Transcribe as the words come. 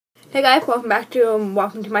Hey guys,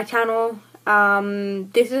 welcome to my channel.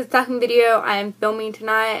 This is the second video I am filming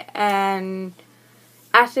tonight, and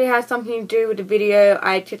actually has something to do with the video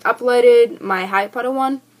I just uploaded, my Harry Potter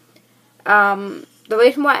one. The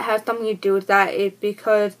reason why it has something to do with that is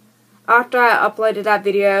because after I uploaded that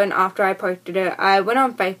video and after I posted it, I went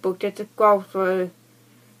on Facebook just to scroll through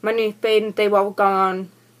my newsfeed and see what was going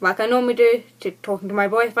on, like I normally do, just talking to my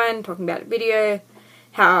boyfriend, talking about the video,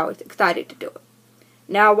 how I was excited to do it.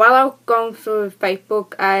 Now, while I was going through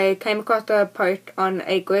Facebook, I came across a post on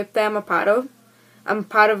a group that I'm a part of. I'm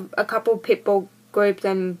part of a couple pitbull groups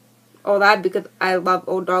and all that because I love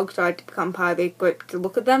all dogs, so I had to become part of the group to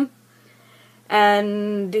look at them.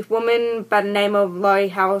 And this woman by the name of Laurie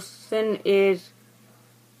Harrison is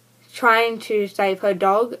trying to save her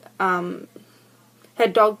dog. Her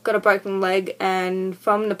dog got a broken leg, and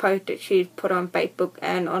from the post that she's put on Facebook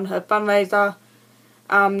and on her fundraiser,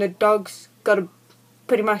 the dog's got a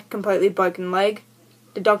pretty much completely broken leg.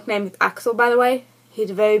 The dog's name is Axel, by the way. He's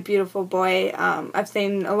a very beautiful boy. I've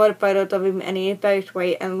seen a lot of photos of him and he is very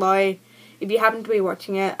sweet. And Laurie, if you happen to be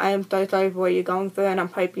watching it, I am so sorry for what you're going through, and I'm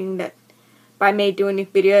hoping that by me doing this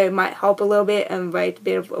video it might help a little bit and raise a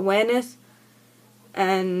bit of awareness.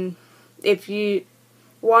 And if you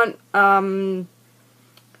want,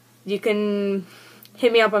 you can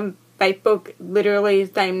hit me up on Facebook, literally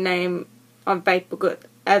the same name on Facebook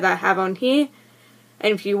as I have on here.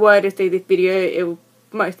 And if you were to see this video, it will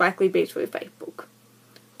most likely be through Facebook.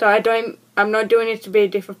 So I'm not doing it to be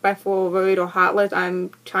disrespectful or rude or heartless. I'm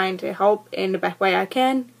trying to help in the best way I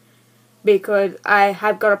can, because I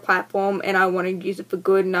have got a platform and I want to use it for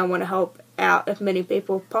good, and I want to help out as many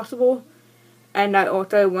people as possible. And I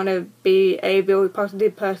also want to be a really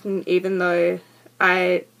positive person, even though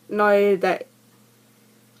I know that,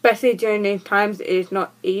 especially during these times, it's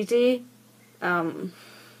not easy.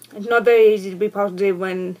 It's not very easy to be positive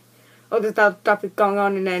when all this other stuff is going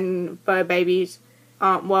on, and then fur babies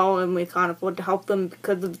aren't well and we can't afford to help them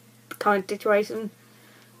because of the current situation.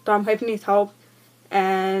 So I'm hoping this helps,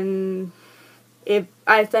 and if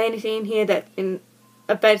I say anything here that's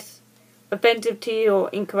offensive to you or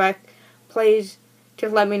incorrect, please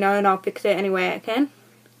just let me know and I'll fix it any way I can.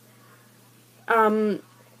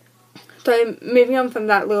 So moving on from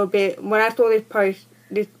that a little bit, when I saw this post,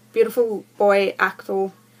 this beautiful boy,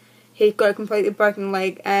 Axel, he's got a completely broken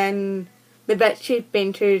leg, and the vet she's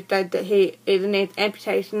been to said that he either needs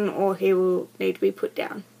amputation or he will need to be put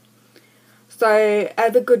down. So,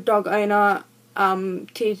 as a good dog owner,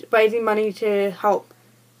 she's raising money to help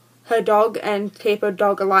her dog and keep her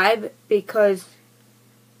dog alive, because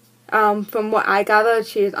from what I gather,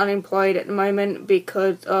 she is unemployed at the moment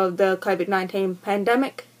because of the COVID-19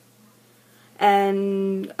 pandemic.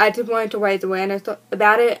 And I just wanted to raise awareness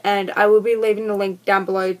about it, and I will be leaving the link down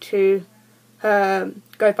below to her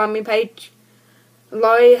GoFundMe page.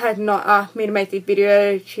 Laurie has not asked me to make this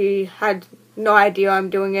video. She had no idea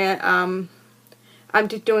I'm doing it. I'm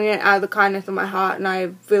just doing it out of the kindness of my heart, and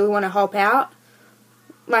I really want to help out.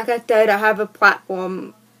 Like I said, I have a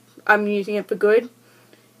platform. I'm using it for good.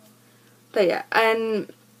 So yeah,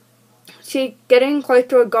 and she's getting close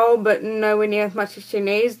to a goal, but nowhere near as much as she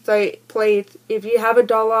needs. So please, if you have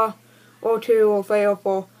 $1 or $2 or $3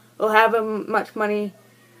 or $4 or however much money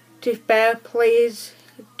to spare, please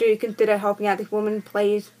do consider helping out this woman,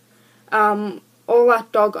 please. All us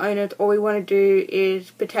dog owners, all we want to do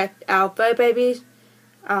is protect our fur babies.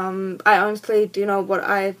 I honestly do know what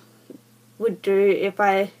I would do if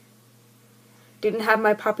I didn't have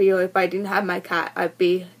my puppy, or if I didn't have my cat. I'd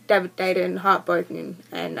be devastated and heartbroken,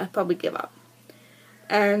 and I'd probably give up.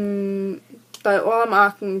 And so all I'm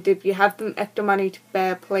asking is, if you have some extra money to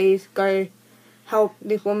spare, please go help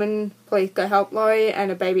this woman. Please go help Laurie and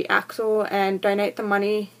her baby Axel, and donate the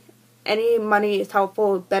money. Any money is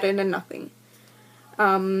helpful, better than nothing.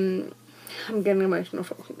 I'm getting emotional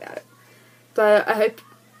talking about it. So I hope,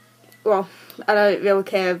 well, I don't really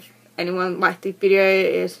care if anyone likes this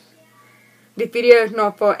video. This video is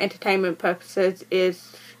not for entertainment purposes.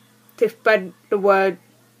 It's to spread the word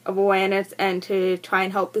of awareness and to try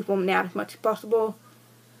and help this woman out as much as possible.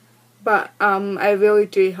 But I really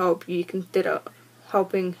do hope you consider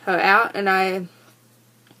helping her out, and I've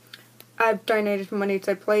donated some money,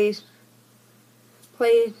 so please,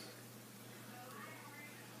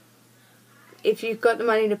 if you've got the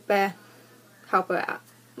money to spare, help her out,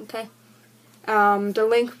 okay? The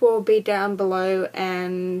link will be down below,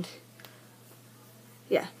 and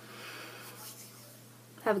yeah,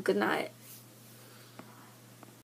 have a good night.